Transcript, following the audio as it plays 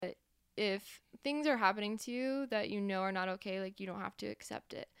if things are happening to you that you know are not okay, like you don't have to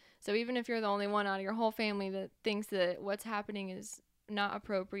accept it. So even if you're the only one out of your whole family that thinks that what's happening is not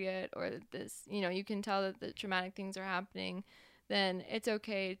appropriate, or that this, you can tell that the traumatic things are happening, then it's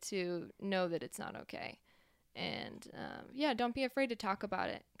okay to know that it's not okay. And yeah, don't be afraid to talk about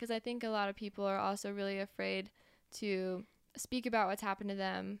it, because I think a lot of people are also really afraid to speak about what's happened to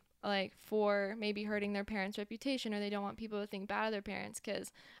them, like for maybe hurting their parents' reputation, or they don't want people to think bad of their parents.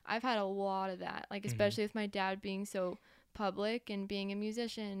 Because I've had a lot of that, like Hmm. especially with my dad being so public and being a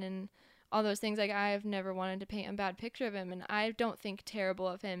musician and all those things. Like I've never wanted to paint a bad picture of him, and I don't think terrible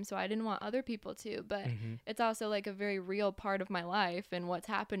of him, so I didn't want other people to. But Hmm. it's also like a very real part of my life and what's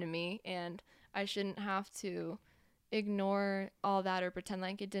happened to me, and I shouldn't have to ignore all that or pretend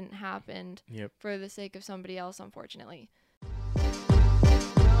like it didn't happen Yep. for the sake of somebody else, unfortunately.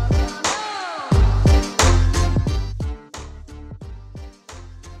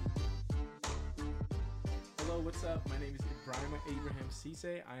 Hello, what's up? My name is Ibrahim Abraham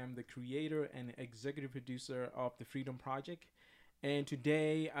Cisse. I am the creator and executive producer of the Freedom Project. And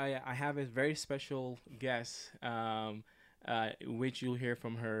today I have a very special guest, which you'll hear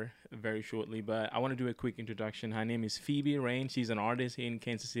from her very shortly. But I want to do a quick introduction. Her name is Phoebe Rain. She's an artist here in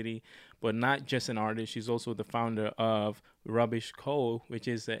Kansas City, but not just an artist. She's also the founder of Rubbish Co., which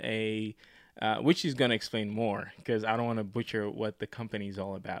is which she's gonna explain more because I don't want to butcher what the company is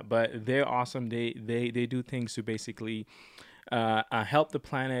all about. But they're awesome. They do things to basically help the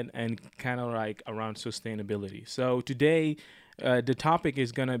planet and kind of like around sustainability. So today, the topic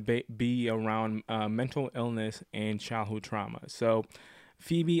is gonna be around mental illness and childhood trauma. So,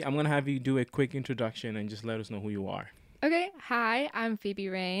 Phoebe, I'm gonna have you do a quick introduction and just let us know who you are. Okay, hi, I'm Phoebe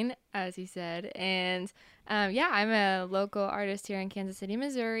Rain, as you said, and yeah, I'm a local artist here in Kansas City,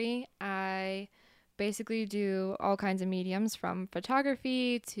 Missouri. I basically do all kinds of mediums, from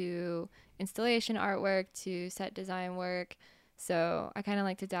photography to installation artwork to set design work. So I kind of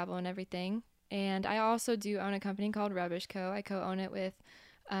like to dabble in everything. And I also do own a company called Rubbish Co. I co-own it with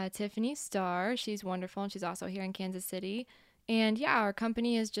Tiffany Starr. She's wonderful, and she's also here in Kansas City. And yeah, our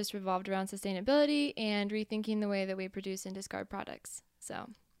company has just revolved around sustainability and rethinking the way that we produce and discard products. So,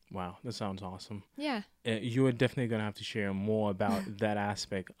 Wow, that sounds awesome. yeah. You are definitely gonna have to share more about that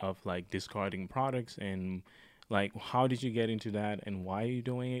aspect of like discarding products and like how did you get into that and why are you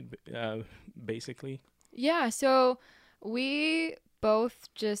doing it, basically. Yeah, so we both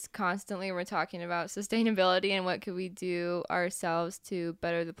just constantly were talking about sustainability and what could we do ourselves to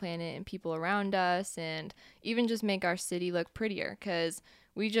better the planet and people around us, and even just make our city look prettier, cuz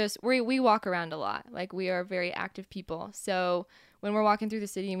we walk around a lot. Like we are very active people. So when we're walking through the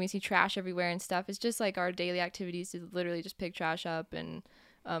city and we see trash everywhere and stuff, it's just like our daily activities to literally just pick trash up and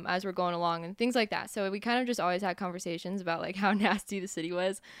as we're going along and things like that. So we kind of just always had conversations about like how nasty the city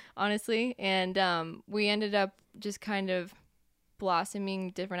was, honestly. And we ended up just kind of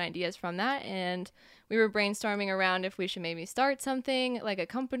blossoming different ideas from that. And we were brainstorming around if we should maybe start something like a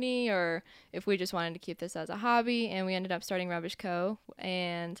company, or if we just wanted to keep this as a hobby. And we ended up starting Rubbish Co.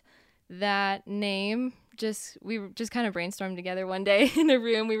 And that name, we just kind of brainstormed together one day in a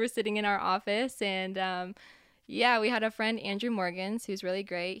room. We were sitting in our office, and yeah, we had a friend, Andrew Morgans, who's really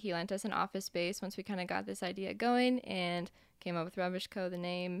great. He lent us an office space once we kind of got this idea going, and came up with Rubbish Co., the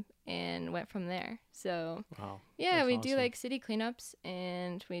name, and went from there. So, Wow, yeah, that's we do awesome. like city cleanups,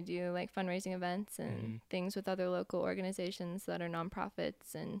 and we do like fundraising events and Hmm. things with other local organizations that are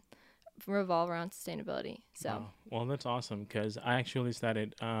nonprofits and revolve around sustainability. So, Wow. Well, that's awesome because I actually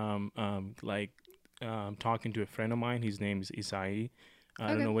started talking to a friend of mine. His name is Isai. I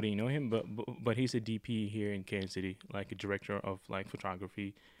don't okay, know whether you know him, but he's a DP here in Kansas City, like a director of like photography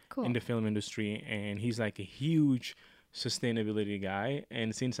in cool. the film industry, and he's like a huge sustainability guy.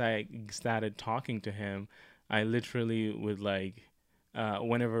 And since I started talking to him, I literally would like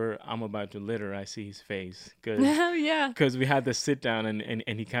whenever I'm about to litter, I see his face Yeah. because we had to sit down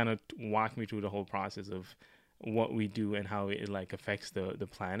and he kind of walked me through the whole process of what we do and how it like affects the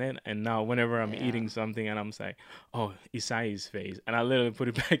planet. And now whenever I'm Yeah. eating something and I'm just like, oh, Isai's face, and I literally put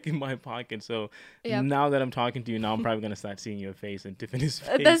it back in my pocket. So Yep. now that I'm talking to you, now I'm probably gonna start seeing your face and Tiffany's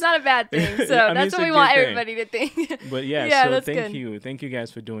That's face. not a bad thing. So I mean, that's it's what a we want good thing. everybody to think. But yeah, Yeah, so that's good. thank you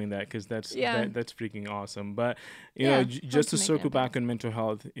guys for doing that because Yeah. that's freaking awesome. But Yeah. Hope just to to make an circle back impact. on mental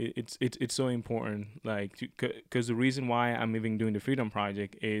health, it's so important. Like, because the reason why I'm even doing the Freedom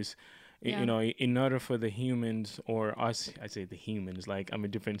Project is, Yeah. in order for the humans or us, I say the humans, like I'm a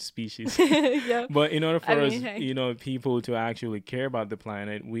different species, Yep. but in order I for mean, us, hey. people to actually care about the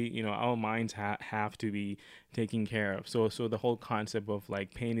planet, our minds have to be taken care of. So the whole concept of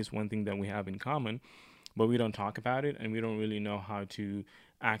like pain is one thing that we have in common, but we don't talk about it and we don't really know how to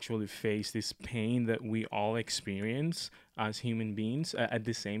actually face this pain that we all experience as human beings at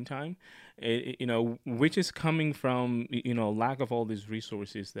the same time, which is coming from, lack of all these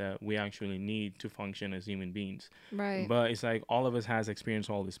resources that we actually need to function as human beings. Right. But it's like all of us has experienced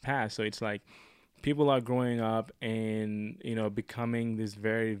all this past. So it's like people are growing up and, becoming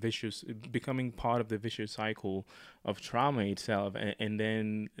becoming part of the vicious cycle of trauma itself. And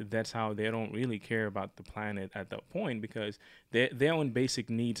then that's how they don't really care about the planet at that point, because their own basic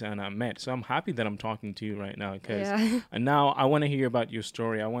needs are not met. So I'm happy that I'm talking to you right now, because and now I want to hear about your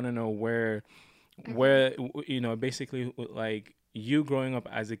story. I want to know where, basically, like, you growing up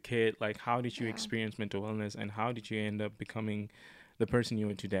as a kid, like, how did you experience mental illness, and how did you end up becoming the person you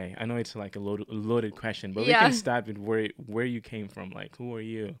are today? I know it's like a loaded question, but we can start with where you came from. Like, who are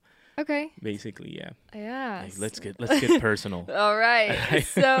you? Okay. Basically, yeah. Yeah. Like, let's get personal. All right.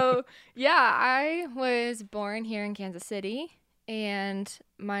 So, I was born here in Kansas City, and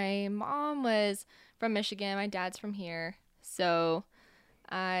my mom was from Michigan. My dad's from here. So,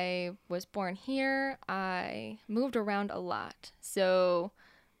 I was born here. I moved around a lot. So,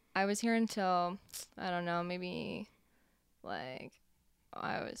 I was here until, I don't know, maybe like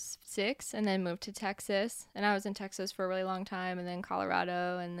I was 6, and then moved to Texas, and I was in Texas for a really long time, and then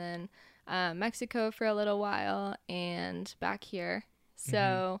Colorado, and then Mexico for a little while, and back here.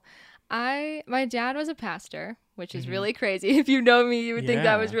 So my dad was a pastor, which is really crazy. If you know me, you would think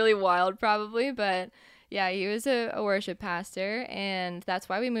that was really wild probably, but yeah, he was a worship pastor, and that's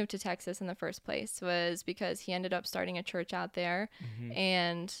why we moved to Texas in the first place, was because he ended up starting a church out there,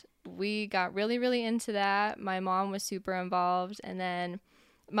 and we got really, really into that. My mom was super involved, and then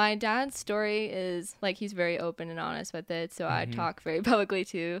my dad's story is, like, he's very open and honest with it, so I talk very publicly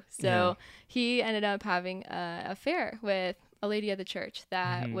too. So he ended up having an affair with a lady at the church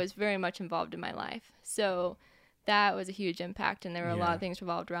that was very much involved in my life. So that was a huge impact, and there were a lot of things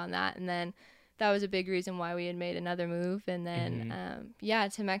revolved around that. And then that was a big reason why we had made another move. And then,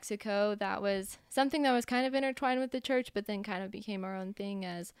 to Mexico, that was something that was kind of intertwined with the church, but then kind of became our own thing,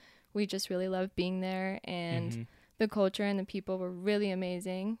 as we just really loved being there, and the culture and the people were really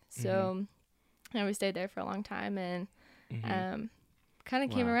amazing. So we stayed there for a long time, and kind of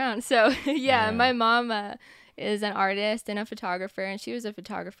came around. So my mom is an artist and a photographer, and she was a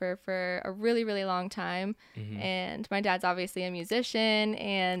photographer for a really, really long time. And my dad's obviously a musician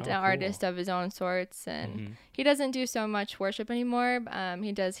and an artist of his own sorts, and he doesn't do so much worship anymore.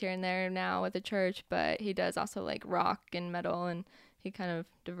 He does here and there now with the church, but he does also like rock and metal, and he kind of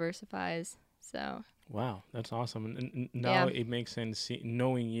diversifies. So wow, that's awesome. And now it makes sense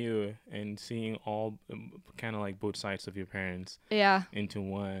knowing you and seeing all kind of like both sides of your parents into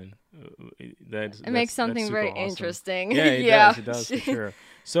one. It makes something very awesome. Interesting. Yeah, it does for sure.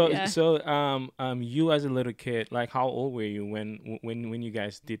 So you as a little kid, like, how old were you when you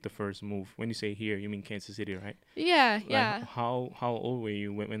guys did the first move? When you say here, you mean Kansas City, right? Yeah. How old were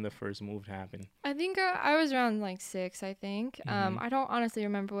you when the first move happened? I think I was around like 6, I think. I don't honestly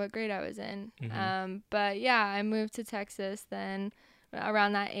remember what grade I was in. But yeah, I moved to Texas then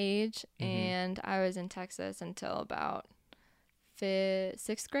around that age, and I was in Texas until about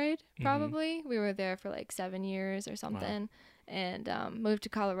 6th grade, probably. We were there for like 7 years or something. Wow. And moved to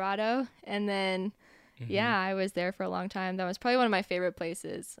Colorado, and then I was there for a long time. That was probably one of my favorite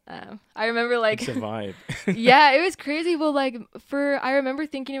places. I remember, like, it's a vibe. Yeah, it was crazy. Well, like, I remember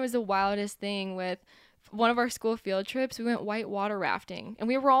thinking it was the wildest thing. With one of our school field trips, we went whitewater rafting, and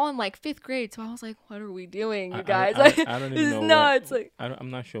we were all in like 5th grade. So I was like, "What are we doing, you guys?" I don't even know. Nuts. I'm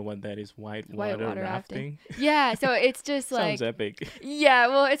not sure what that is. Whitewater rafting. Yeah, so it's just like sounds epic. Yeah,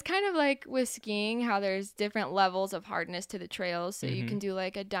 well, it's kind of like with skiing, how there's different levels of hardness to the trails. So you can do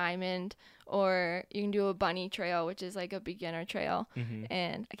like a diamond, or you can do a bunny trail, which is like a beginner trail.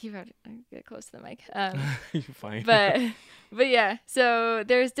 And I keep having to get close to the mic. You're fine. But yeah, so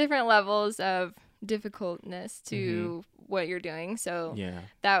there's different levels of difficultness to what you're doing. So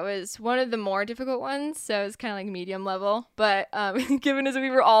that was one of the more difficult ones. So it's kind of like medium level. But given as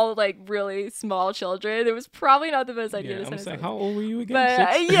we were all like really small children, it was probably not the best idea to send us. Like, how old were you again?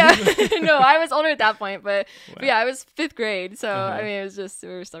 But no, I was older at that point. But yeah, I was 5th grade. So I mean, it was just, we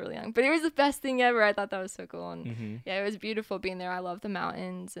were still really young. But it was the best thing ever. I thought that was so cool. And yeah, it was beautiful being there. I love the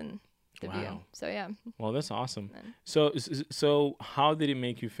mountains and the view. So yeah. Well, that's awesome. So how did it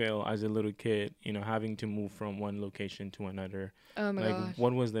make you feel as a little kid, having to move from one location to another? Oh my gosh.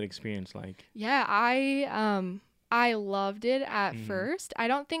 What was that experience like? Yeah, I loved it at first. I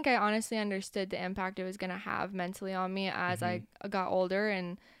don't think I honestly understood the impact it was going to have mentally on me as I got older,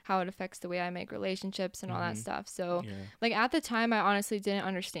 and how it affects the way I make relationships and all that stuff. So like at the time, I honestly didn't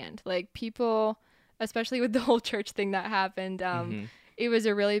understand. Like, people, especially with the whole church thing that happened, it was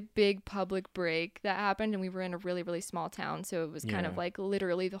a really big public break that happened, and we were in a really, really small town. So it was kind of like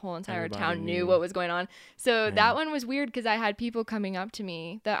literally the whole entire town knew what was going on. So that one was weird because I had people coming up to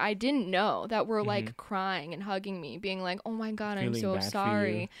me that I didn't know that were like crying and hugging me, being like, oh my God, I'm so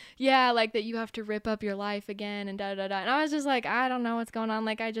sorry. Yeah, like that you have to rip up your life again and da da da. And I was just like, I don't know what's going on.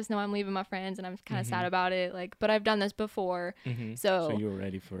 Like, I just know I'm leaving my friends and I'm kind of sad about it. Like, but I've done this before. So you were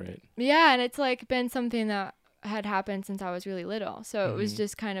ready for it. Yeah, and it's like been something that had happened since I was really little. So it was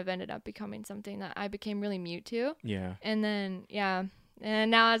just kind of ended up becoming something that I became really mute to. Yeah. And then, and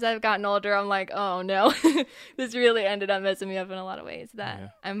now as I've gotten older, I'm like, oh no, this really ended up messing me up in a lot of ways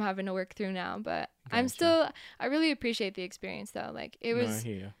that I'm having to work through now. But I really appreciate the experience though. Like it was,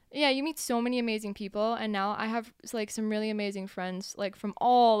 you meet so many amazing people. And now I have like some really amazing friends like from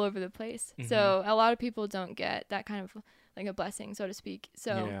all over the place. So a lot of people don't get that kind of like a blessing, so to speak.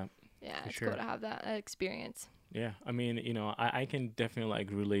 So it's cool to have that experience. Yeah, I mean, you know, I can definitely like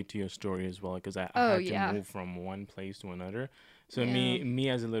relate to your story as well because I had to move from one place to another. So me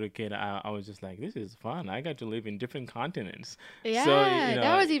as a little kid, I was just like, this is fun. I got to live in different continents. Yeah, so, you know,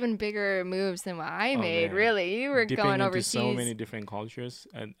 that was even bigger moves than what I made. Man. Really, you were dipping going into overseas. So many different cultures,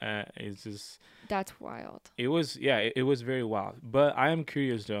 and it's just. That's wild. It was it was very wild. But I am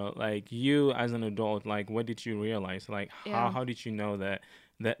curious though, like you as an adult, like what did you realize? Like how did you know that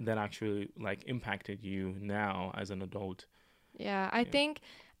actually like impacted you now as an adult? Yeah, I think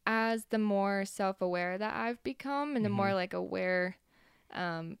as the more self-aware that I've become and the more like aware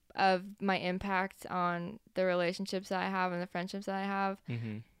of my impact on the relationships that I have and the friendships that I have,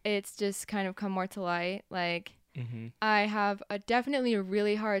 it's just kind of come more to light. Like I have definitely a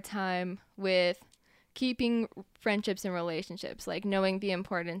really hard time with keeping friendships and relationships, like knowing the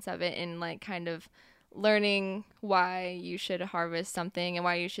importance of it and like kind of learning why you should harvest something and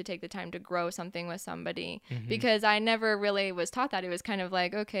why you should take the time to grow something with somebody, because I never really was taught that. It was kind of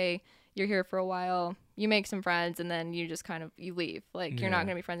like, okay, you're here for a while, you make some friends, and then you just kind of you leave, like you're not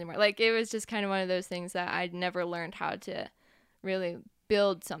going to be friends anymore. Like it was just kind of one of those things that I'd never learned how to really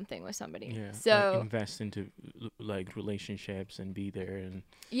build something with somebody. So like invest into like relationships and be there and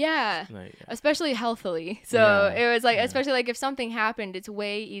like, especially healthily. So it was like especially like if something happened, it's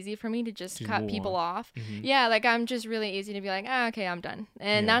way easy for me to just cut people off. Like I'm just really easy to be like, okay, I'm done.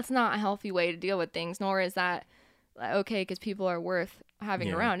 And that's not a healthy way to deal with things, nor is that okay, because people are worth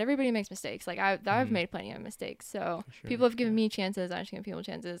having around. Everybody makes mistakes. Like I've made plenty of mistakes. So people have given me chances. I'm just giving people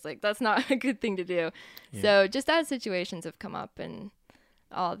chances. Like that's not a good thing to do. So just as situations have come up and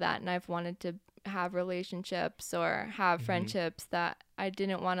all of that, and I've wanted to have relationships or have friendships that I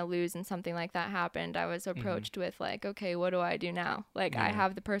didn't want to lose, and something like that happened, I was approached with like, okay, what do I do now? Like I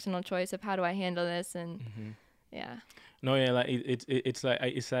have the personal choice of how do I handle this, and like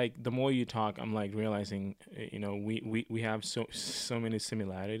it's like the more you talk, I'm like realizing, you know, we have so many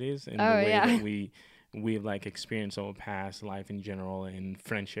similarities in the way that we've like experienced our past life in general and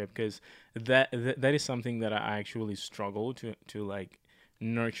friendship, because that is something that I actually struggle to like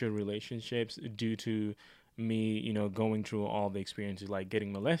nurture relationships due to me, you know, going through all the experiences, like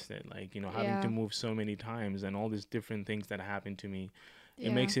getting molested, like, you know, having to move so many times and all these different things that happened to me.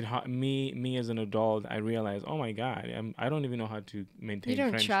 It makes it hard. Me as an adult, I realize, oh my God, I don't even know how to maintain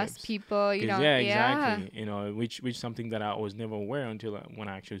friendships. You don't trust people. You don't. Exactly. You know, which something that I was never aware until when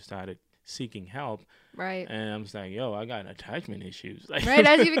I actually started seeking help. Right. And I'm just like, yo, I got attachment issues. Like, right.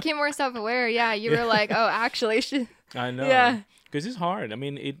 As you became more self-aware, you were like, oh, actually, I know. Yeah. Because it's hard. I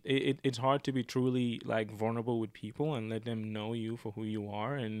mean, it's hard to be truly like vulnerable with people and let them know you for who you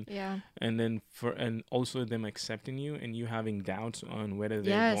are, and then and also them accepting you and you having doubts on whether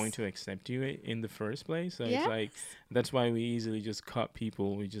they're going to accept you in the first place. So it's like that's why we easily just cut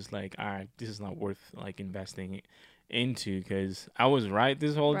people. We just like, all right, this is not worth like investing into, because I was right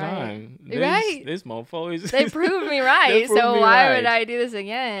this whole time. This mofo is they proved me right. So why would I do this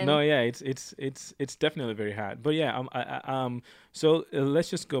again? No, it's definitely very hard. But so let's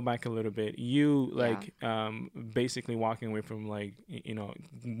just go back a little bit. You like basically walking away from like, you know,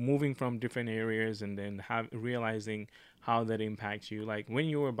 moving from different areas and then realizing how that impacts you. Like when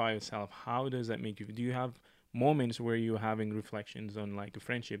you were by yourself, how does that make you? Do you have moments where you're having reflections on like a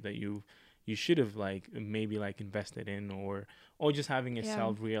friendship that you should have like maybe like invested in, or just having a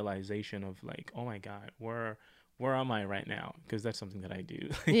self-realization of like, oh my God, where am I right now? Because that's something that I do.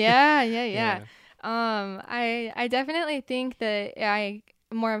 I definitely think that I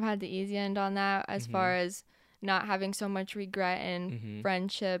more have had the easy end on that, as far as not having so much regret in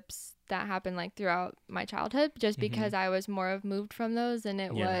friendships that happened like throughout my childhood, just because I was more of moved from those, and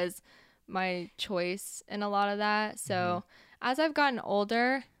it was my choice in a lot of that. So as I've gotten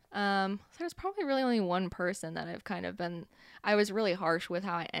older, There's probably really only one person that I was really harsh with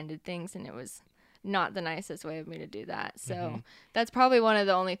how I ended things, and it was not the nicest way of me to do that. So that's probably one of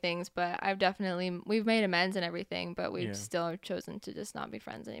the only things, but we've made amends and everything, but we've still chosen to just not be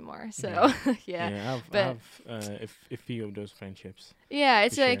friends anymore. So Yeah, I have a few of those friendships. Yeah,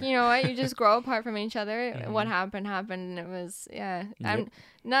 it's like, sure. you know what, you just grow apart from each other. What happened, and it was, I'm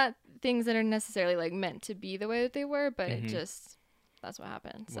not things that are necessarily like meant to be the way that they were, but it just, that's what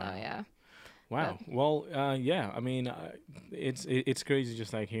happened. So, yeah. Wow. Well, I mean, it's crazy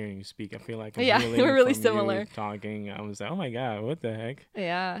just like hearing you speak. I feel like I'm we're really from similar. You talking. I was like, oh my god, what the heck?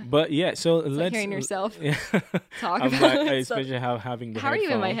 Yeah. But yeah, so it's let's like hearing yourself talk I'm about like, it. especially having the how are you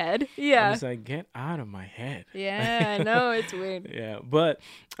in my headphone. head? Yeah. I was like, get out of my head. Yeah, I know, it's weird. Yeah, but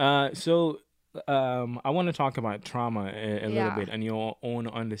so I want to talk about trauma a little bit and your own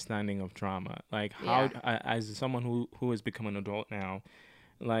understanding of trauma. Like how, as someone who has become an adult now,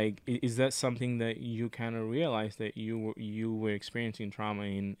 like is that something that you kind of realized that you were experiencing trauma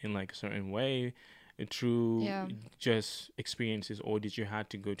in like a certain way through just experiences, or did you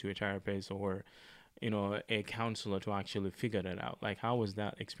had to go to a therapist or a counselor to actually figure that out? Like how was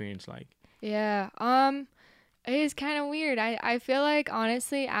that experience like? Yeah. It is kind of weird. I feel like,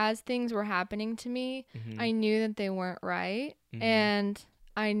 honestly, as things were happening to me, I knew that they weren't right. And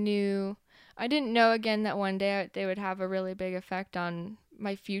I didn't know, again, that one day they would have a really big effect on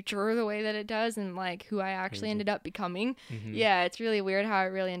my future the way that it does, and like who I actually ended up becoming. Yeah, it's really weird how it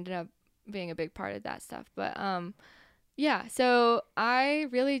really ended up being a big part of that stuff. But so I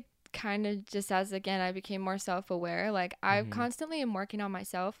really kind of just, as again I became more self-aware, like I constantly am working on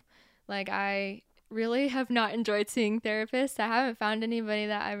myself. Like I really have not enjoyed seeing therapists. I haven't found anybody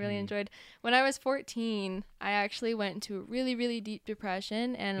that I really enjoyed. When I was 14, I actually went into a really, really deep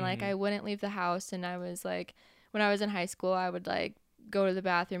depression, and like I wouldn't leave the house. And I was like, when I was in high school, I would like go to the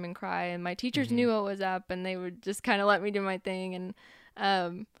bathroom and cry, and my teachers knew what was up, and they would just kind of let me do my thing. And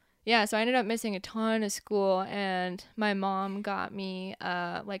so I ended up missing a ton of school, and my mom got me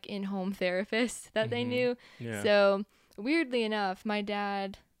like in-home therapist that they knew. So weirdly enough, my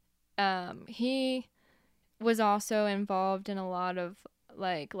dad, he was also involved in a lot of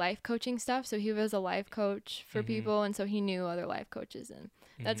like life coaching stuff. So he was a life coach for people, and so he knew other life coaches, and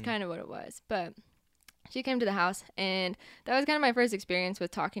that's kind of what it was. But she came to the house, and that was kind of my first experience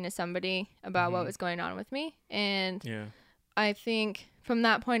with talking to somebody about what was going on with me. And I think from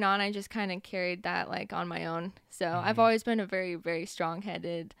that point on, I just kind of carried that like on my own. So I've always been a very, very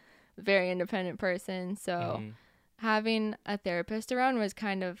strong-headed, very independent person. So having a therapist around was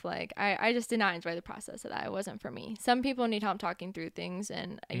kind of like, I just did not enjoy the process of that. It wasn't for me. Some people need help talking through things,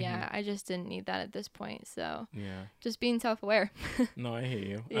 and I just didn't need that at this point. So just being self-aware. No, I hear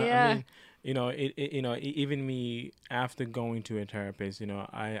you. Yeah. I mean, even me, after going to a therapist,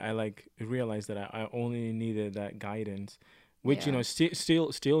 I like realized that I only needed that guidance, which,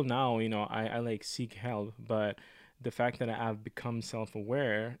 still now, I like seek help, but the fact that I've become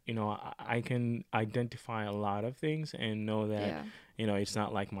self-aware, I can identify a lot of things and know that, it's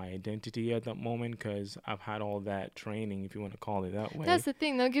not like my identity at that moment, because I've had all that training, if you want to call it that way. That's the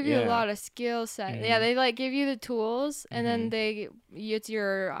thing. They'll give you a lot of skill set. Yeah, they like give you the tools, and then it's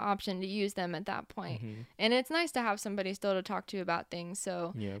your option to use them at that point. And it's nice to have somebody still to talk to about things.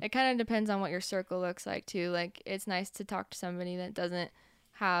 So it kind of depends on what your circle looks like too. Like it's nice to talk to somebody that doesn't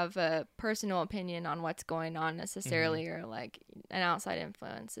have a personal opinion on what's going on necessarily, or like an outside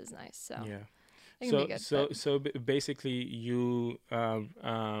influence is nice. So So basically you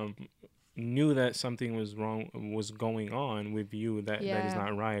knew that something was going on with you that is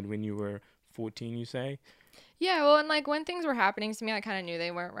not right when you were 14, you say? Yeah, well, and like when things were happening to me, I kind of knew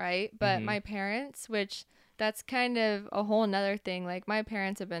they weren't right, but my parents, which that's kind of a whole nother thing. Like my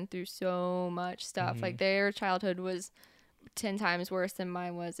parents have been through so much stuff. Like their childhood was 10 times worse than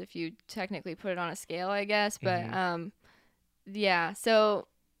mine was, if you technically put it on a scale, I guess. But so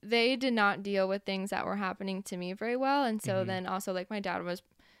they did not deal with things that were happening to me very well. And so then also like my dad was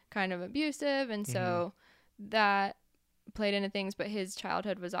kind of abusive, and so that played into things, but his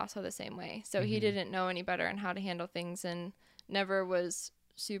childhood was also the same way. So he didn't know any better on how to handle things, and never was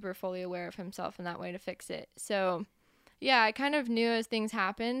super fully aware of himself in that way to fix it. So yeah, I kind of knew as things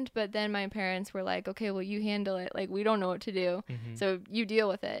happened, but then my parents were like, okay, well, you handle it. Like, we don't know what to do, so you deal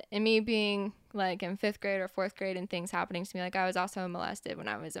with it. And me being like in 5th grade or 4th grade and things happening to me, like I was also molested when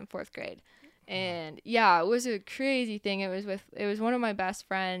I was in 4th grade. And yeah, it was a crazy thing. It was one of my best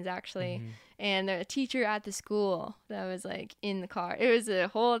friends, actually, and a teacher at the school that was like in the car. It was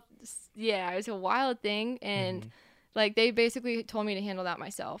a wild thing. And like they basically told me to handle that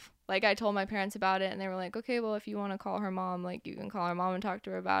myself. like I told my parents about it and they were like, okay, well, if you want to call her mom, like you can call her mom and talk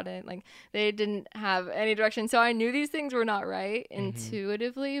to her about it. Like they didn't have any direction. So I knew these things were not right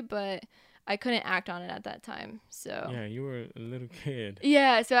intuitively, but I couldn't act on it at that time. So Yeah, you were a little kid.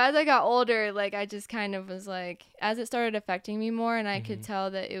 yeah, so as I got older, like I just kind of was like, as it started affecting me more and I could tell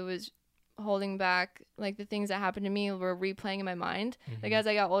that it was holding back, like the things that happened to me were replaying in my mind. Like as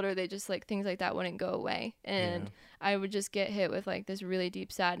I got older, they just like things like that wouldn't go away, and I would just get hit with like this really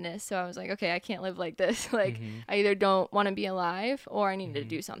deep sadness. So I was like, okay, I can't live like this. Like I either don't want to be alive or I need to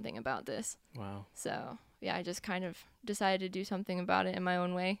do something about this. Wow. So yeah, I just kind of decided to do something about it in my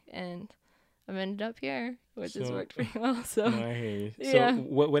own way, and I've ended up here, which has worked pretty well. So no, I hear you. yeah. So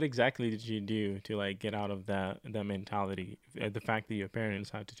what exactly did you do to like get out of that mentality? The fact that your parents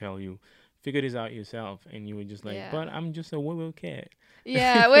had to tell you, figure this out yourself, and you were just like, but I'm just a little kid.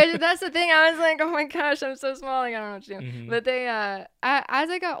 Yeah, which that's the thing. I was like, oh my gosh, I'm so small. Like I don't know what to do. But they, as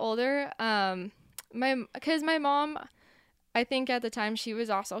I got older, because my mom, I think at the time she was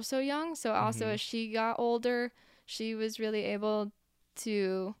also so young. So also as she got older, she was really able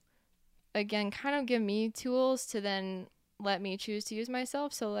to, again, kind of give me tools to then let me choose to use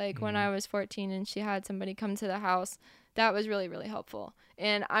myself. So like when I was 14 and she had somebody come to the house, that was really, really helpful.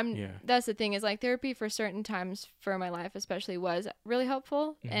 And that's the thing is like therapy for certain times for my life especially was really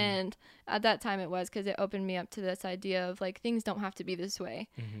helpful. And at that time it was, because it opened me up to this idea of like things don't have to be this way.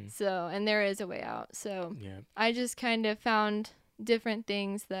 So, and there is a way out. So I just kind of found different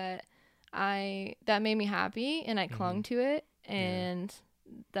things that made me happy, and I clung to it. And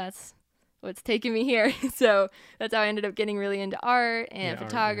that's what's taken me here. So that's how I ended up getting really into art and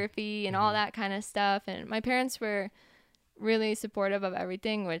photography and all that kind of stuff. And my parents were really supportive of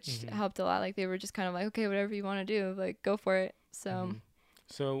everything, which helped a lot. Like they were just kind of like, okay, whatever you want to do, like go for it. So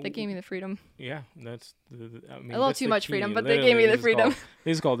they gave me the freedom. Yeah, that's I mean, a little too much freedom, but they gave me the freedom.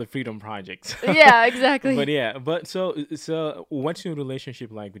 This is called the Freedom Project. Yeah, exactly. But so what's your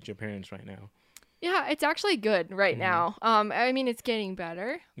relationship like with your parents right now? Yeah, it's actually good right now. I mean, it's getting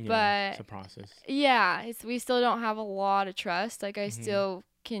better, but it's a process. Yeah, we still don't have a lot of trust. Like I still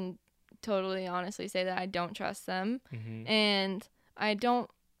can totally honestly say that I don't trust them, and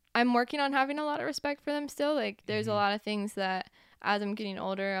I'm working on having a lot of respect for them still. Like there's a lot of things that as I'm getting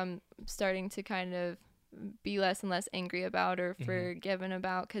older, I'm starting to kind of be less and less angry about or forgiven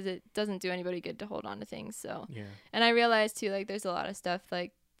about, because it doesn't do anybody good to hold on to things. So and I realized too, like there's a lot of stuff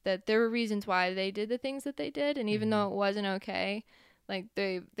like that there were reasons why they did the things that they did, and even though it wasn't okay, like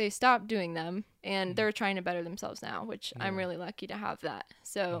they stopped doing them, and they're trying to better themselves now, which I'm really lucky to have that.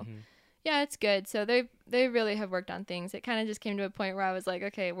 So yeah, it's good. So they really have worked on things. It kind of just came to a point where I was like,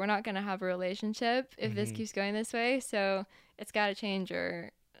 okay, we're not gonna have a relationship if this keeps going this way, so it's got to change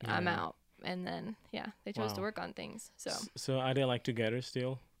or I'm out. And then they chose to work on things. So are they like together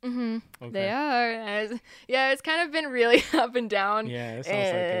still? Okay. They are. It's kind of been really up and down. Yeah, it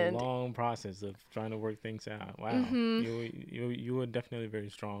sounds like a long process of trying to work things out. Wow, you were definitely very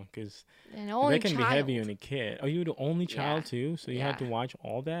strong, because they can be heavy on a kid. Are you the only child too? So you had to watch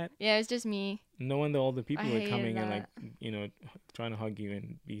all that? Yeah, it's just me. Knowing that all the people are coming and like trying to hug you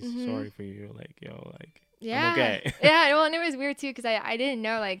and be sorry for you, like I'm okay. Yeah, well, and it was weird too, because I didn't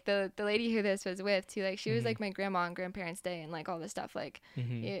know, like the lady who this was with too, like she was like my grandma on Grandparents' Day and like all this stuff, like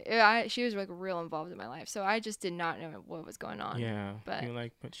she was like real involved in my life, so I just did not know what was going on. But you're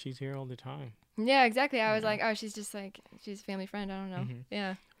like, but she's here all the time. Yeah, exactly. I was like, oh, she's just like, she's a family friend, I don't know.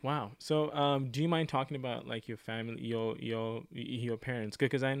 Yeah. Wow. So do you mind talking about like your family, your parents,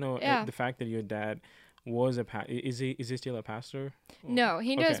 because I know the fact that your dad was is he still a pastor? No,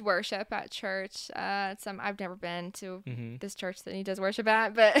 he does worship at church. I've never been to this church that he does worship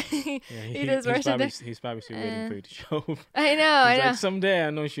at, but he does worship. He's probably still waiting for you to show up. I know. Like, someday I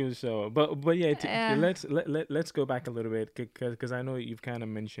know she will show up. But yeah, let's go back a little bit, because I know you've kind of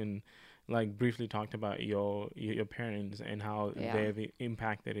mentioned, like briefly talked about your parents and how they've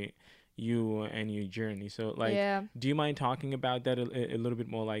impacted you and your journey. So like, do you mind talking about that a little bit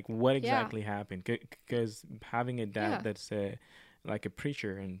more? Like what exactly happened? Because having a dad that's like a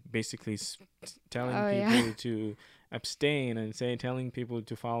preacher and basically telling people to abstain and telling people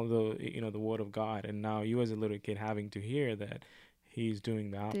to follow the word of God, and now you as a little kid having to hear that he's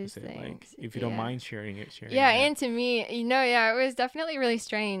doing the opposite. Like, if you don't mind sharing it. And to me, it was definitely really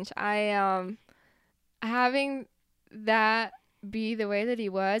strange. I having that be the way that he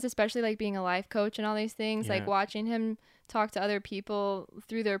was, especially like being a life coach and all these things, like watching him talk to other people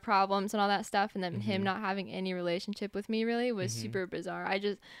through their problems and all that stuff, and then him not having any relationship with me really was super bizarre.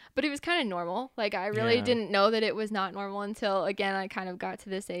 But it was kind of normal. Like I really didn't know that it was not normal until, again, I kind of got to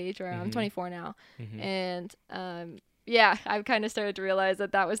this age where I'm 24 now, and yeah, I've kind of started to realize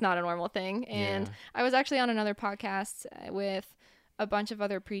that that was not a normal thing. And Yeah. I was actually on another podcast with a bunch of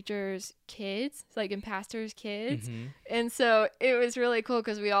other preachers' kids, like and pastors' kids. Mm-hmm. And so it was really cool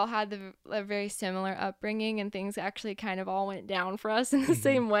because we all had a very similar upbringing and things actually kind of all went down for us in the Mm-hmm.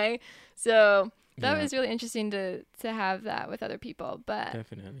 same way. So that Yeah. was really interesting to have that with other people.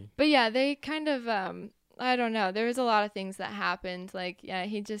 Definitely. But yeah, they kind of I don't know. There was a lot of things that happened. Like yeah,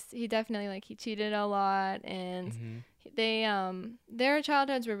 he definitely like he cheated a lot and Mm-hmm. they their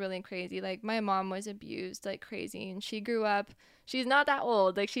childhoods were really crazy. Like my mom was abused like crazy and she grew up she's not that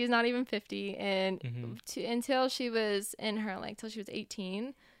old. Like she's not even 50 and Mm-hmm. until she was in her like till she was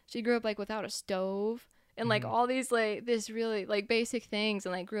 18, she grew up like without a stove and like Mm-hmm. all these like this really like basic things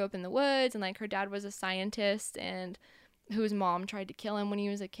and like grew up in the woods and like her dad was a scientist and whose mom tried to kill him when he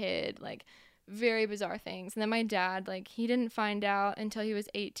was a kid. Like very bizarre things. And then my dad, like he didn't find out until he was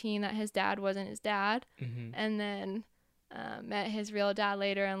 18 that his dad wasn't his dad. Mm-hmm. And then met his real dad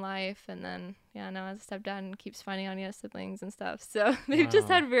later in life. And then, yeah, now as a stepdad and keeps finding out he has siblings and stuff. So they've just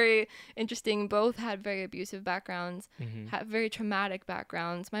Wow. had very interesting, both had very abusive backgrounds, Mm-hmm. had very traumatic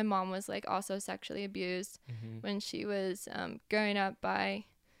backgrounds. My mom was like also sexually abused Mm-hmm. when she was growing up by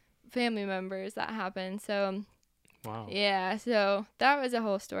family members. That happened. So Wow. yeah, so that was a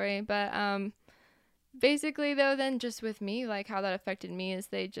whole story. But basically though, then just with me, like how that affected me is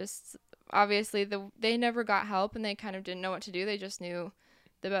they just obviously they never got help and they kind of didn't know what to do. They just knew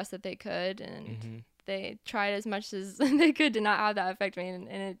the best that they could and Mm-hmm. they tried as much as they could to not have that affect me and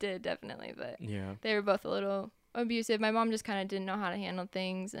it did definitely. But Yeah. they were both a little abusive. My mom just kind of didn't know how to handle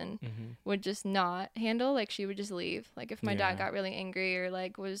things and Mm-hmm. would just not handle, like she would just leave. Like if my dad Yeah. got really angry or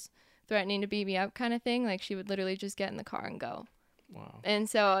like was threatening to beat me up kind of thing, like she would literally just get in the car and go. Wow. And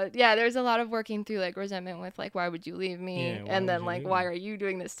so yeah, there's a lot of working through like resentment with like why would you leave me Yeah. Why and would then you like leave why me? are you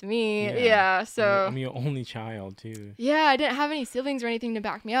doing this to me. Yeah. Yeah, so I'm your only child too. yeah, I didn't have any siblings or anything to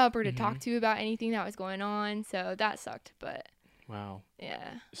back me up or to Mm-hmm. talk to about anything that was going on, so that sucked. But Wow.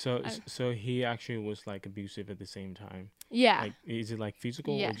 yeah, So I- so he actually was like abusive at the same time. yeah, Like, is it like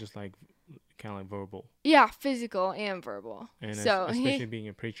physical Yeah. or just like kind of like verbal? yeah, physical and verbal. And So especially being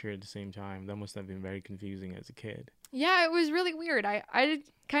a preacher at the same time, that must have been very confusing as a kid. yeah, it was really weird.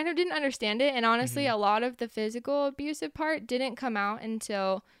 Kind of didn't understand it. And honestly, Mhm. a lot of the physical abusive part didn't come out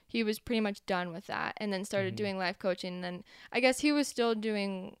until he was pretty much done with that and then started Mhm. doing life coaching. And then I guess he was still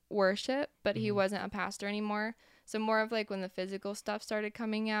doing worship, but he Mhm. wasn't a pastor anymore. So more of like when the physical stuff started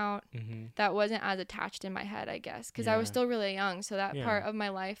coming out, Mm-hmm. that wasn't as attached in my head, I guess, because I was Yeah. still really young. So that Yeah. part of my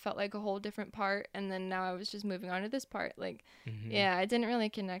life felt like a whole different part. And then now I was just moving on to this part. Like, Mm-hmm. yeah, I didn't really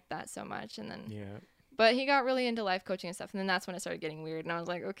connect that so much. And then Yeah. but he got really into life coaching and stuff, and then that's when it started getting weird. And I was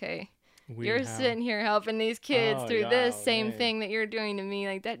like, okay, Weird you're how. sitting here helping these kids Oh, through this yeah, same man. thing that you're doing to me.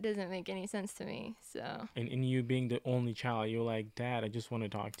 Like, that doesn't make any sense to me. So, And you being the only child, you're like, Dad, I just want to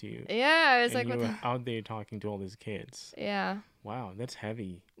talk to you. yeah, I was And like, you what were the? out there talking to all these kids. Yeah, Wow, that's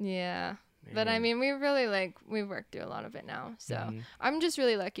heavy. yeah. But I Man. mean, we really we worked through a lot of it now. So Mhm. I'm just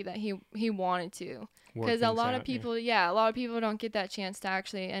really lucky that he wanted to, Work because a things lot out, of people, yeah, a lot of people don't get that chance to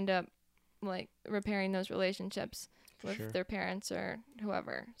actually end up like repairing those relationships for with sure. their parents or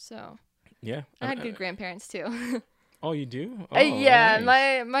whoever. So Yeah. I had good grandparents too. Oh, you do? Oh, Yeah,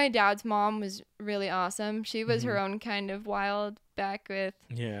 nice. my dad's mom was really awesome. She was her Mhm. own kind of wild back with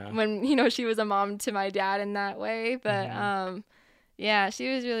Yeah. when she was a mom to my dad in that way. But Mhm. yeah, she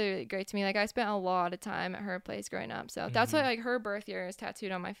was really really great to me. Like I spent a lot of time at her place growing up, so that's why Mhm. like her birth year is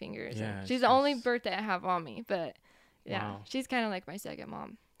tattooed on my fingers. Yeah, And it's she's the only just- birthday I have on me. But yeah, Wow. she's kind of like my second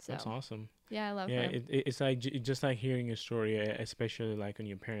mom. So That's awesome. yeah, I love Yeah, her. it's like just like hearing a story, especially like on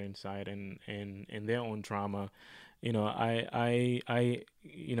your parents' side and their own trauma. You know, I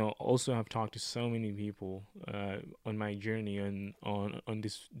also have talked to so many people on my journey on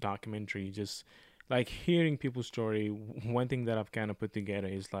this documentary. Just like hearing people's story. One thing that I've kind of put together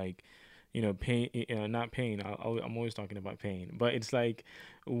is like, pain. Not pain. I'm always talking about pain, but it's like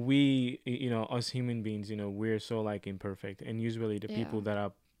we, us human beings, we're so like imperfect, and usually the people Yeah. that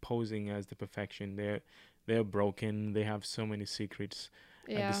are posing as the perfection, they're broken. They have so many secrets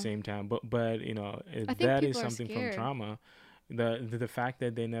at Yeah, the same time. But I think that is people are something from scared. trauma. The fact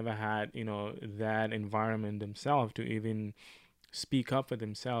that they never had that environment themselves to even speak up for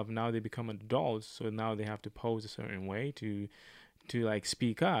themselves. Now they become adults, so now they have to pose a certain way to like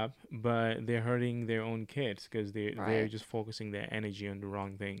speak up, but they're hurting their own kids because they're Right. just focusing their energy on the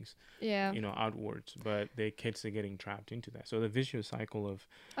wrong things, Yeah. outwards. But their kids are getting trapped into that. So the vicious cycle of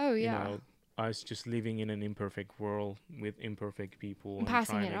Oh you yeah. know us just living in an imperfect world with imperfect people And and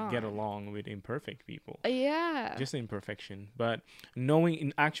passing trying it to get on. along with imperfect people. Yeah. Just imperfection, but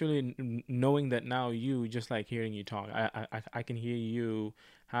knowing, actually knowing that now, you just like hearing you talk, I can hear you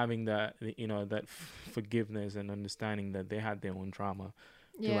having that, that forgiveness and understanding that they had their own trauma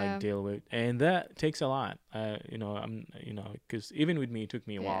to like Yeah. deal with, and that takes a lot. Because even with me, it took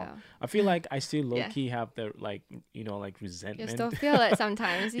me a while. Yeah. I feel like I still low Yeah. key have the like You resentment. still feel it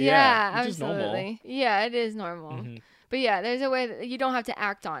sometimes. Yeah, Yeah, which is normal. absolutely. Yeah, it is normal. Hmm. But yeah, there's a way that you don't have to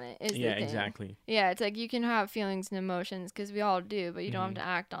act on it, is Yeah, the thing. exactly. Yeah, it's like you can have feelings and emotions because we all do, but you don't have Hmm. to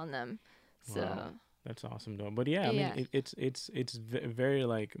act on them. So, Wow. That's awesome though. But yeah, I yeah. mean, it's very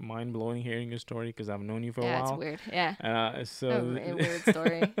like mind blowing hearing your story, because I've known you for a Yeah, while. it's weird. Yeah. A So weird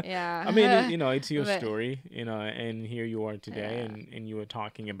story. Yeah. I mean, it's your But- story, and here you are today, Yeah. and you were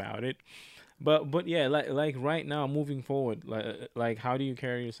talking about it. But yeah, like right now, moving forward, like how do you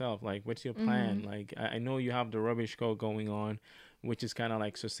carry yourself? Like, what's your plan? Mhm. Like, I know you have the Rubbish Co going on, which is kind of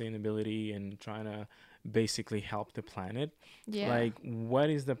like sustainability and trying to basically help the planet. Yeah. Like, what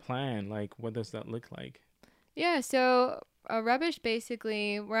is the plan? Like, what does that look like? Yeah, so Rubbish,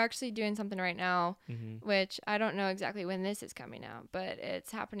 basically, we're actually doing something right now, Mm-hmm. which I don't know exactly when this is coming out, but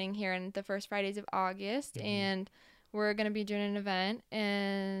it's happening here in the first Fridays of August, Mhm. and we're going to be doing an event,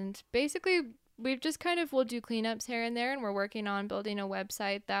 and basically we've just we'll do cleanups here and there, and we're working on building a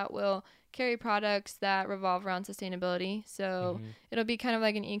website that will carry products that revolve around sustainability. So Mm-hmm. it'll be kind of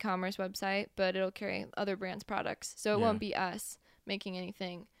like an e-commerce website, but it'll carry other brands' products. So it Yeah. won't be us making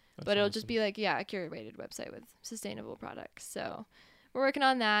anything, That's but it'll just awesome. be like, a curated website with sustainable products. So we're working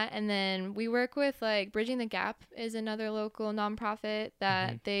on that. And then we work with like Bridging the Gap is another local nonprofit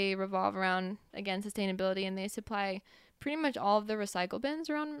that Mhm. they revolve around, again, sustainability, and they supply pretty much all of the recycle bins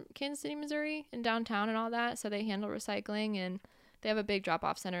around Kansas City, Missouri, and downtown and all that. So they handle recycling, and they have a big drop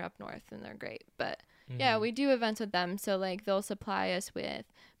off center up north, and they're great. But yeah, Mhm. we do events with them. So like they'll supply us with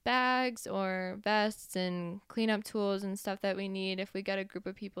bags or vests and cleanup tools and stuff that we need if we get a group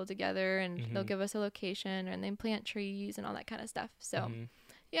of people together, and they'll Mhm. give us a location, and they plant trees and all that kind of stuff. So Mhm.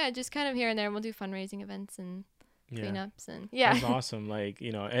 yeah, just kind of here and there. We'll do fundraising events and Yeah. cleanups, and yeah. That's awesome. Like,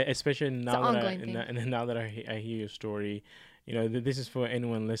 especially an now that ongoing thing. now that I hear your story, this is for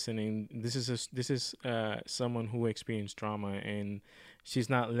anyone listening. This is someone who experienced trauma, and she's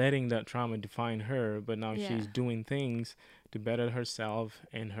not letting that trauma define her, but now Yeah. she's doing things to better herself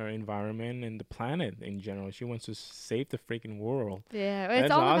and her environment and the planet in general. She wants to save the freaking world. Yeah, it's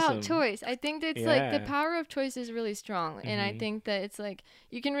That's all awesome. about choice. I think it's like the Yeah. power of choice is really strong, and I Mhm. think that it's like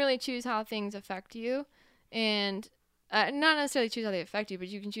you can really choose how things affect you, and not necessarily choose how they affect you, but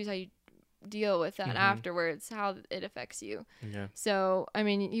you can choose how you deal with that Mhm. afterwards, how it affects you. Yeah. So, I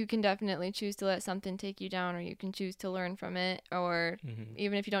mean, you can definitely choose to let something take you down, or you can choose to learn from it, or Mhm.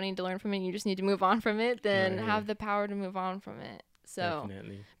 even if you don't need to learn from it, you just need to move on from it, then Right. have the power to move on from it. So,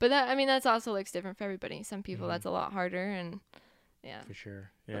 Definitely. but that, I mean, that's also looks different for everybody. Some people Mhm. that's a lot harder, and yeah. For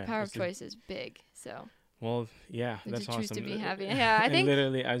sure. The Yeah. power of it's the- choice is big. So Well, yeah, Did that's you choose awesome. to be happy? Yeah, I And think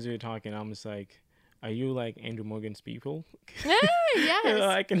literally as you were talking, I'm just like, are you like Andrew Morgan's people? yes.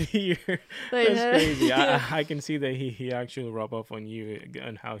 I can hear. Like, That's crazy. yeah. I can see that he actually rub off on you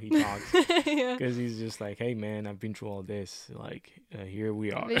and how he talks, Yeah. because he's just like, hey man, I've been through all this. Like, here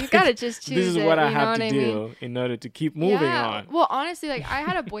we are. But you gotta just choose. This is it, what I you know have what to I do mean? in order to keep moving Yeah. on. Well, honestly, like I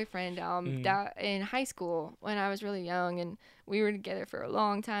had a boyfriend Mhm. that in high school when I was really young, and we were together for a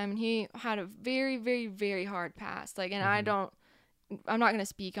long time, and he had a very, very, very hard past. Like, and Mhm. I'm not gonna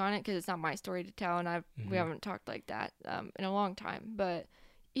speak on it because it's not my story to tell, and Mhm. we haven't talked like that in a long time. But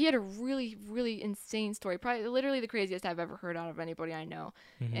he had a really, really insane story, probably literally the craziest I've ever heard out of anybody I know,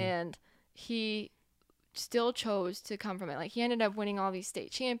 Mhm. and he still chose to come from it. Like he ended up winning all these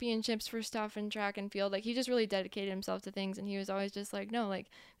state championships for stuff in track and field. Like he just really dedicated himself to things, and he was always just like, no, like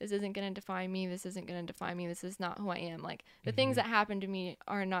this isn't going to define me. This isn't going to define me. This is not who I am. Like the things Mhm. that happened to me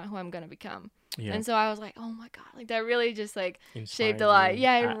are not who I'm going to become. Yeah. And so I was like, oh my God, like that really just like Inspired shaped a lot. you,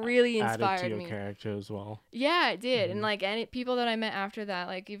 Yeah, it really added to inspired your me. character as well. Yeah, it did. Mhm. And like any people that I met after that,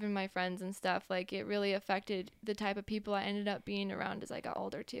 like even my friends and stuff, like it really affected the type of people I ended up being around as I got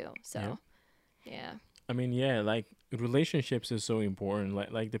older too. So yeah. I mean, yeah, like relationships is so important.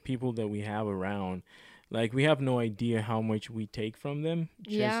 Like the people that we have around, like we have no idea how much we take from them.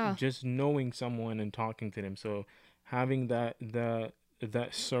 Just knowing someone and talking to them. So having that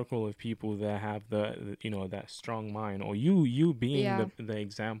circle of people that have that strong mind, or you being Yeah. the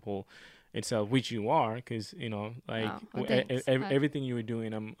example itself, which you are, because like Wow. Well, thanks. everything you were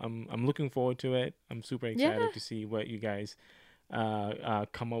doing, I'm looking forward to it. I'm super excited Yeah. to see what you guys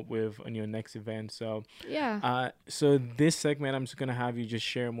come up with on your next event. So Yeah. so this segment, I'm just gonna have you just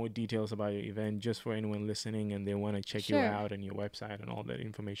share more details about your event, just for anyone listening and they want to check you Sure. out and your website and all that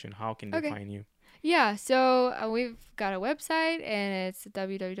information. How can they Okay. find you? Yeah, so we've got a website and it's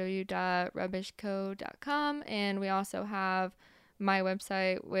www.rubbishco.com. And we also have my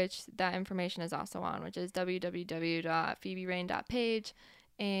website, which that information is also on, which is www.phoeberain.page.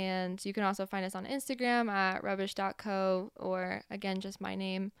 And you can also find us on Instagram at rubbish.co, or again, just my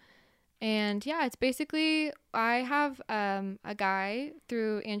name. And yeah, it's basically, I have a guy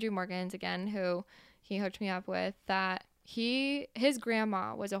through Andrew Morgans again, who he hooked me up with, that his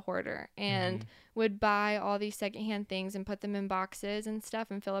grandma was a hoarder and Mhm. would buy all these secondhand things and put them in boxes and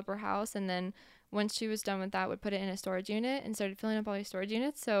stuff and fill up her house. And then once she was done with that, would put it in a storage unit and started filling up all these storage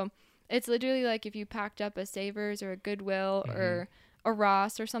units. So it's literally like if you packed up a Savers or a Goodwill Mhm. or a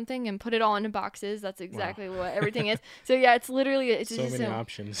Ross or something and put it all into boxes. That's Wow. exactly what everything is. So yeah, it's literally, it's So just many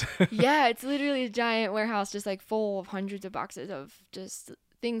options. yeah, it's literally a giant warehouse just like full of hundreds of boxes of just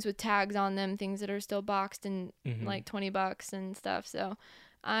things with tags on them, things that are still boxed and Mhm. like $20 and stuff. So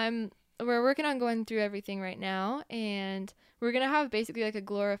I'm we're working on going through everything right now, and we're going to have basically like a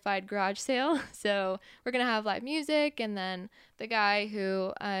glorified garage sale. So we're going to have live music, and then the guy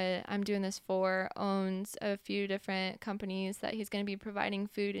who I'm doing this for owns a few different companies that he's going to be providing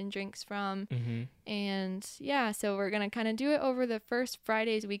food and drinks from. Mhm. And yeah, so we're going to kind of do it over the first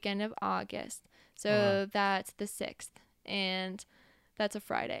Friday's weekend of August. Wow. So that's the 6th. And that's a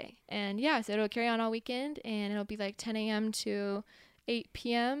Friday. And yeah, so it'll carry on all weekend, and it'll be like 10 a.m. to 8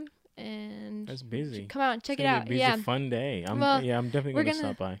 p.m. And That's busy. come out and It's check it gonna be a out. busy, Yeah. fun day. Well, I'm definitely we're gonna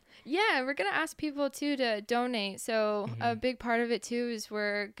gonna stop by. yeah, we're gonna ask people too to donate. So a Mhm. big part of it too is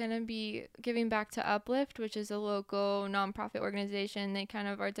we're gonna be giving back to Uplift, which is a local nonprofit organization. They kind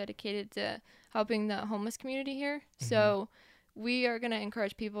of are dedicated to helping the homeless community here. Mhm. So we are gonna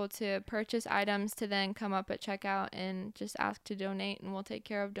encourage people to purchase items to then come up at checkout and just ask to donate, and we'll take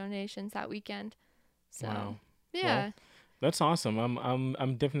care of donations that weekend. So Wow. Well, yeah, that's awesome.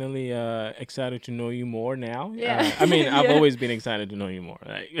 I'm definitely excited to know you more now. yeah, I mean, I've yeah, always been excited to know you more.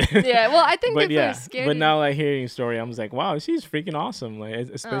 Like, yeah. Well, I think but people are yeah, scared but to. now like hearing your story, I'm just like, wow, she's freaking awesome. Like, Oh,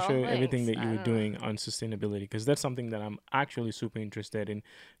 especially everything thanks. that I you were don't know. doing on sustainability, because that's something that I'm actually super interested in.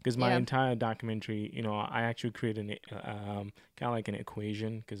 Because my Yeah. entire documentary, I actually created kind of like an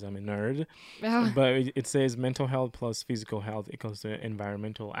equation because I'm a nerd. Oh, But it says mental health plus physical health equals to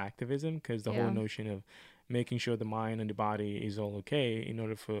environmental activism, because the whole yeah. notion of making sure the mind and the body is all okay in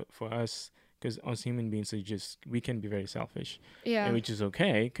order for us, because us human beings we can be very selfish, and Yeah. which is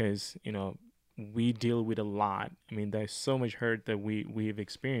okay because we deal with a lot. I mean, there's so much hurt that we've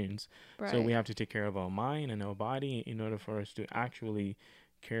experienced, so we Right. have to take care of our mind and our body in order for us to actually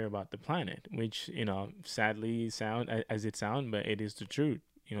care about the planet, which sadly as it sound, but it is the truth.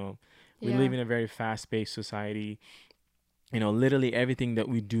 We Yeah. live in a very fast-paced society. Literally everything that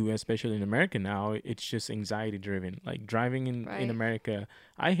we do, especially in America now, it's just anxiety driven. Like driving in Right. America,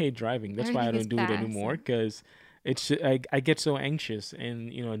 I hate driving. That's why I Everything is don't do it fast. anymore, because I get so anxious,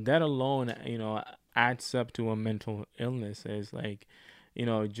 and that alone adds up to a mental illness. Is like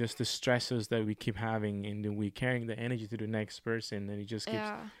just the stresses that we keep having, and then we carrying the energy to the next person, and it just keeps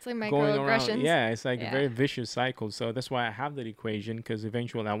Yeah. It's like going around. microaggressions. Yeah, it's like a Yeah. very vicious cycle. So that's why I have that equation, because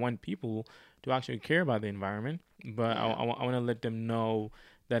eventually I want people to actually care about the environment, but Yeah. I want to let them know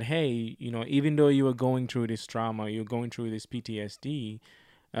that, hey, even though you are going through this trauma, you're going through this PTSD,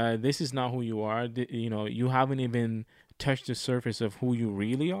 this is not who you are. You haven't even touched the surface of who you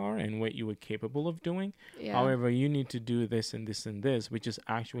really are and what you are capable of doing. Yeah. However, you need to do this and this and this, which is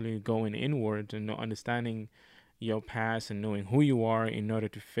actually going inward and understanding your past and knowing who you are in order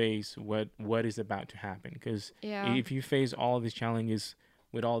to face what is about to happen. Because Yeah. if you face all these challenges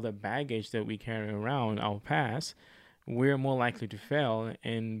with all the baggage that we carry around our past, we're more likely to fail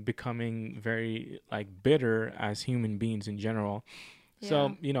and becoming very like bitter as human beings in general. Yeah.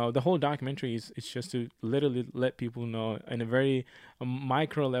 So the whole documentary is it's just to literally let people know in a very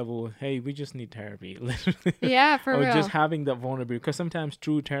micro level, hey, we just need therapy, literally, Yeah, for or just real. having that vulnerability. Because sometimes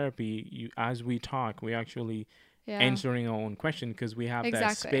through therapy, as we talk, we actually Yeah. answering our own question, because we have that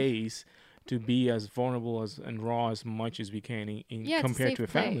Exactly. space to be as vulnerable as and raw as much as we can Yeah, it's a compared to safe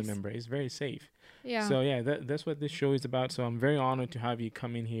a family place. member. It's very safe. Yeah. So yeah, that's what this show is about. So I'm very honored to have you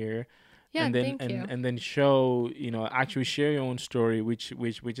come in here, Yeah, and then thank you. and then show actually share your own story, which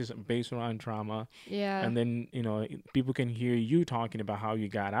is based around trauma, Yeah. and then people can hear you talking about how you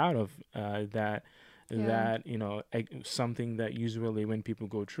got out of that Yeah. something that usually when people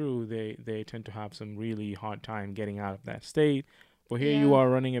go through, they tend to have some really hard time getting out of that state. But here you Yeah. are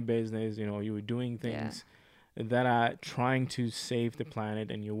running a business, you were doing Yeah. things that are trying to save the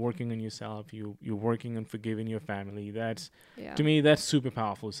planet, and you're working on yourself, you're working on forgiving your family. That's, Yeah. to me, that's super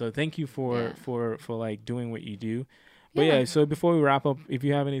powerful. So thank you Yeah. for like doing what you do. But Yeah. yeah, so before we wrap up, if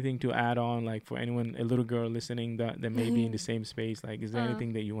you have anything to add on, like for anyone, a little girl listening that may be in the same space, like, is there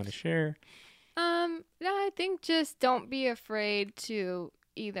anything that you want to share? No, I think just don't be afraid to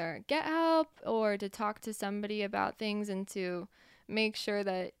either get help or to talk to somebody about things, and to make sure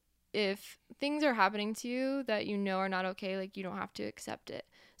that if things are happening to you that you know are not okay, like, you don't have to accept it.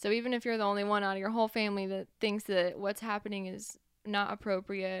 So even if you're the only one out of your whole family that thinks that what's happening is not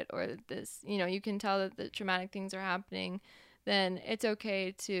appropriate, or that this, you can tell that the traumatic things are happening, then it's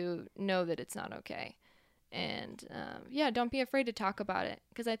okay to know that it's not okay. And yeah, don't be afraid to talk about it,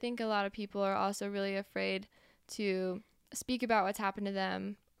 because I think a lot of people are also really afraid to speak about what's happened to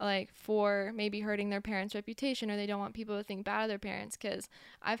them, like for maybe hurting their parents' reputation, or they don't want people to think bad of their parents. Because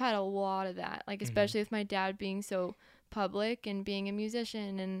I've had a lot of that, like especially with my dad being so public and being a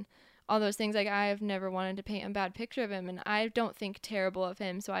musician and all those things. Like, I've never wanted to paint a bad picture of him, and I don't think terrible of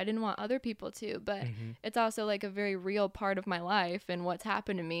him, so I didn't want other people to. But it's also like a very real part of my life and what's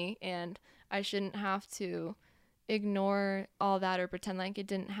happened to me, and I shouldn't have to ignore all that or pretend like it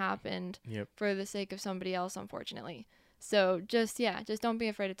didn't happen for the sake of somebody else, unfortunately. So just don't be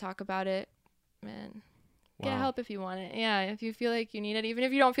afraid to talk about it, and get help if you want it. Yeah, if you feel like you need it. Even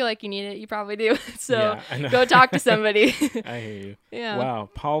if you don't feel like you need it, you probably do. So go talk to somebody. I hear you. Yeah. Wow,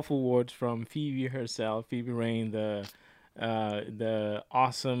 powerful words from Phoebe herself, Phoebe Rain, the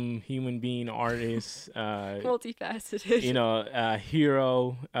awesome human being, artist, multifaceted,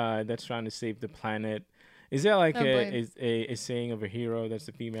 hero that's trying to save the planet. Is there like a saying of a hero that's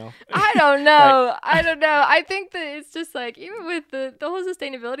a female? I don't know. I don't know. I think that it's just like, even with the whole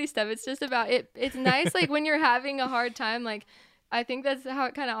sustainability stuff, it's just about it. It's nice, like, when you're having a hard time, like, I think that's how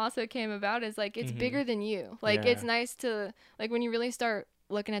it kind of also came about, is like, it's bigger than you. Like, it's nice to, like, when you really start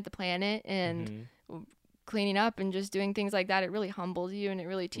looking at the planet and cleaning up and just doing things like that, it really humbles you, and it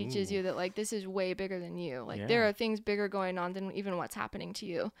really teaches you that, like, this is way bigger than you. Like, there are things bigger going on than even what's happening to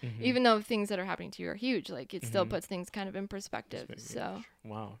you. Even though things that are happening to you are huge, like, it still puts things kind of in perspective. So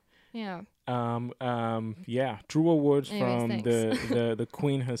wow. Yeah. Truer words Anyways, from thanks. the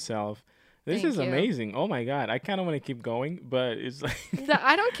queen herself. This Thank is you. amazing. Oh my God. I kind of want to keep going, but it's like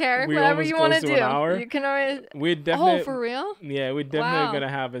I don't care. we're Whatever almost you want close to to do. an hour. You can always. We're definitely, Oh, for real? yeah, we're definitely Wow. gonna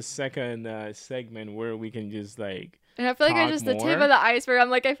have a second segment where we can just like. And I feel like I talk just the tip more. of the iceberg.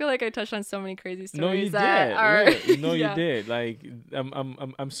 I'm like, I feel like I touched on so many crazy stories. No, you that did. Are, Really. No, yeah. you did. Like,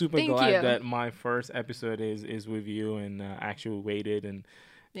 I'm super Thank glad you. that my first episode is with you and actually waited and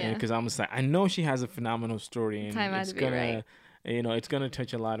Yeah. because I'm just like, I know she has a phenomenal story, and Time had it's to be gonna, right. it's gonna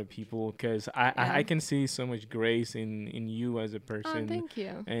touch a lot of people because I can see so much grace in you as a person. Oh, thank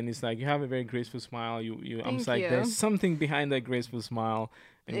you. And it's like you have a very graceful smile. I'm Thank just like, you. there's something behind that graceful smile,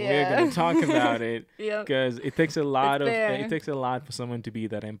 and we're Yeah. gonna talk about it Yep. because it takes a lot there. it takes a lot for someone to be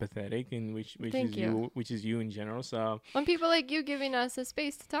that empathetic, and which Thank is you. which is you in general. So When people like you giving us a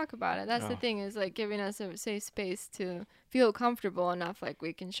space to talk about it, that's the Oh. thing, is like giving us a safe space to feel comfortable enough, like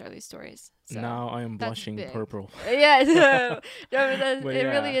we can share these stories. So now I am that's blushing big. purple. Yeah, no, it But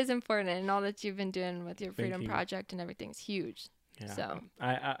really yeah. is important, and all that you've been doing with your Freedom you. Project and everything's huge. Yeah. So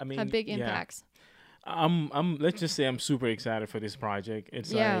I mean, have big yeah. impacts. Let's just say I'm super excited for this project.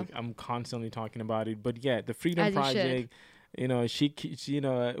 It's Yeah. like I'm constantly talking about it. But yeah, the Freedom As you should. Project, she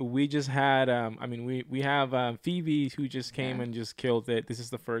we just had we have Phoebe who just came Yeah. and just killed it. This is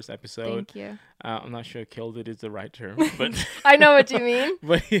the first episode. Thank you. I'm not sure killed it is the right term, but I know what you mean.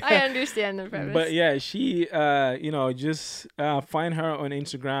 but yeah. I understand the premise. But yeah, she just find her on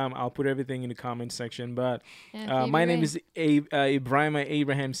Instagram. I'll put everything in the comment section. But Yeah, my name Phoebe is Ibrahima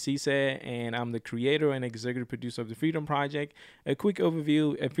Abraham Cisse, and I'm the creator and executive producer of the Freedom Project. A quick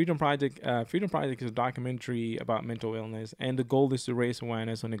overview: Freedom Project is a documentary about mental illness, and the goal is to raise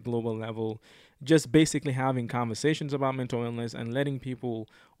awareness on a global level. Just basically having conversations about mental illness and letting people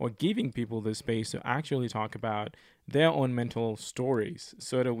or giving people the space to actually talk about their own mental stories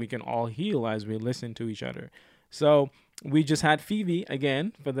so that we can all heal as we listen to each other. So we just had Phoebe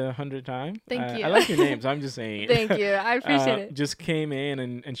again for the 100th time. Thank you. I like your names. I'm just saying. Thank you. I appreciate it. Just came in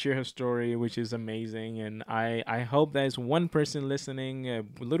and share her story, which is amazing. And I hope there's one person listening, a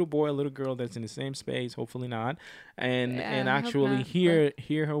little boy, a little girl that's in the same space, hopefully not, and I hope actually not,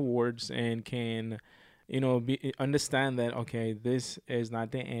 hear her words and can understand that, okay, this is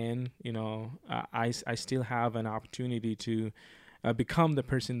not the end. I still have an opportunity to become the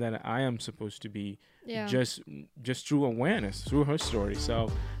person that I am supposed to be. Yeah. Just through awareness, through her story.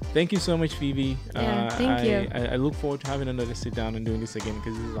 So thank you so much, Phoebe. Yeah, thank you. I look forward to having another sit down and doing this again,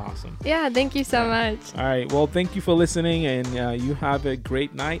 because this is awesome. Yeah, thank you so much. All right, well, thank you for listening, and you have a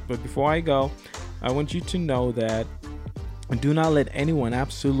great night. But before I go, I want you to know that do not let anyone,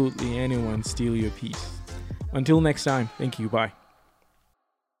 absolutely anyone, steal your peace. Until next time, thank you. Bye.